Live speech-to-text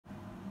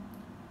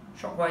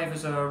Shockwave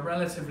is a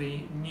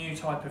relatively new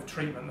type of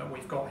treatment that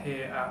we've got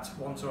here at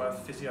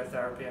Wandsworth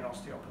Physiotherapy and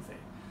Osteopathy.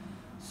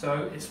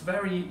 So it's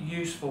very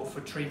useful for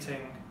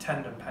treating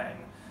tendon pain,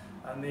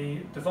 and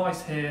the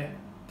device here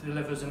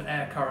delivers an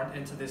air current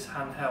into this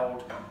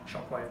handheld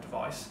Shockwave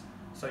device.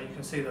 So you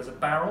can see there's a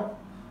barrel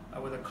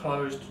with a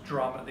closed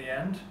drum at the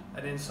end,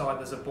 and inside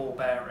there's a ball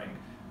bearing,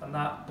 and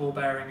that ball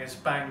bearing is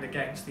banged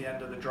against the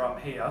end of the drum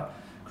here,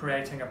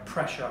 creating a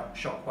pressure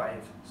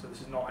shockwave. So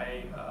this is not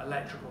a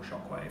electrical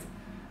shockwave.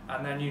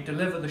 And then you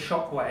deliver the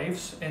shock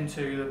waves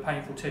into the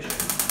painful tissue.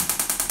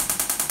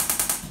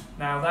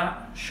 Now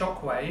that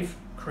shock wave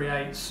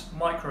creates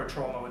micro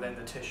trauma within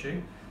the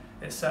tissue.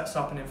 It sets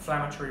up an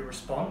inflammatory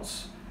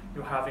response.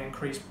 You'll have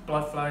increased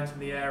blood flow into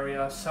the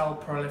area, cell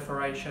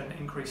proliferation,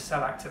 increased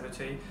cell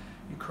activity.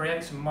 You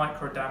create some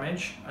micro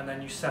damage, and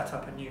then you set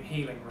up a new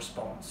healing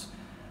response.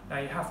 Now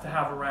you have to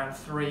have around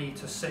 3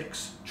 to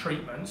 6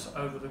 treatments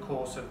over the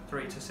course of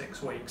 3 to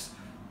 6 weeks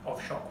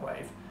of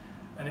Shockwave.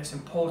 And it's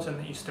important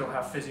that you still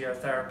have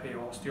physiotherapy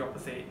or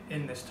osteopathy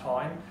in this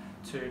time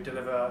to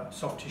deliver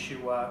soft tissue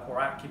work or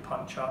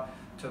acupuncture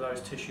to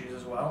those tissues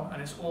as well.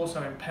 And it's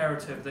also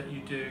imperative that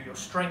you do your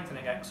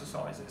strengthening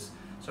exercises.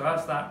 So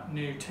as that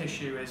new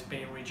tissue is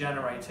being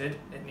regenerated,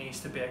 it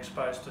needs to be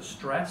exposed to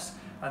stress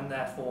and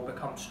therefore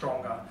become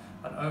stronger.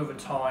 And over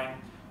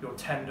time, your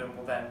tendon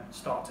will then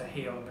start to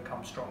heal and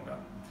become stronger.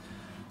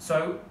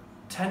 So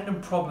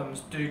tendon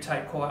problems do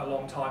take quite a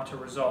long time to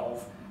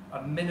resolve.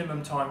 A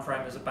minimum time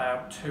frame is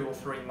about 2 or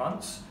 3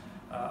 months.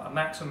 A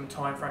maximum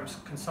time frame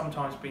can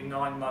sometimes be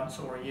 9 months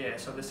or a year.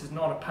 So this is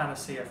not a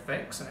panacea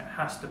fix, and it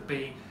has to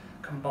be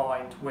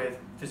combined with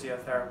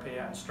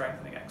physiotherapy and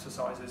strengthening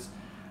exercises.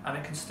 And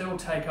it can still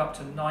take up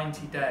to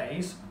 90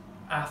 days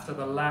after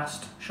the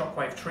last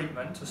Shockwave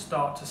treatment to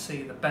start to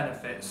see the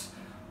benefits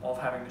of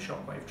having the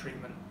Shockwave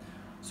treatment.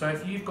 So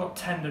if you've got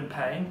tendon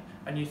pain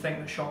and you think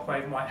that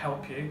Shockwave might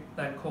help you,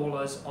 then call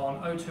us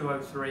on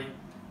 0203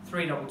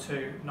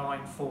 322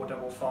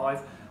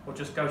 9455, or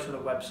just go to the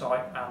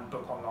website and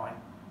book online.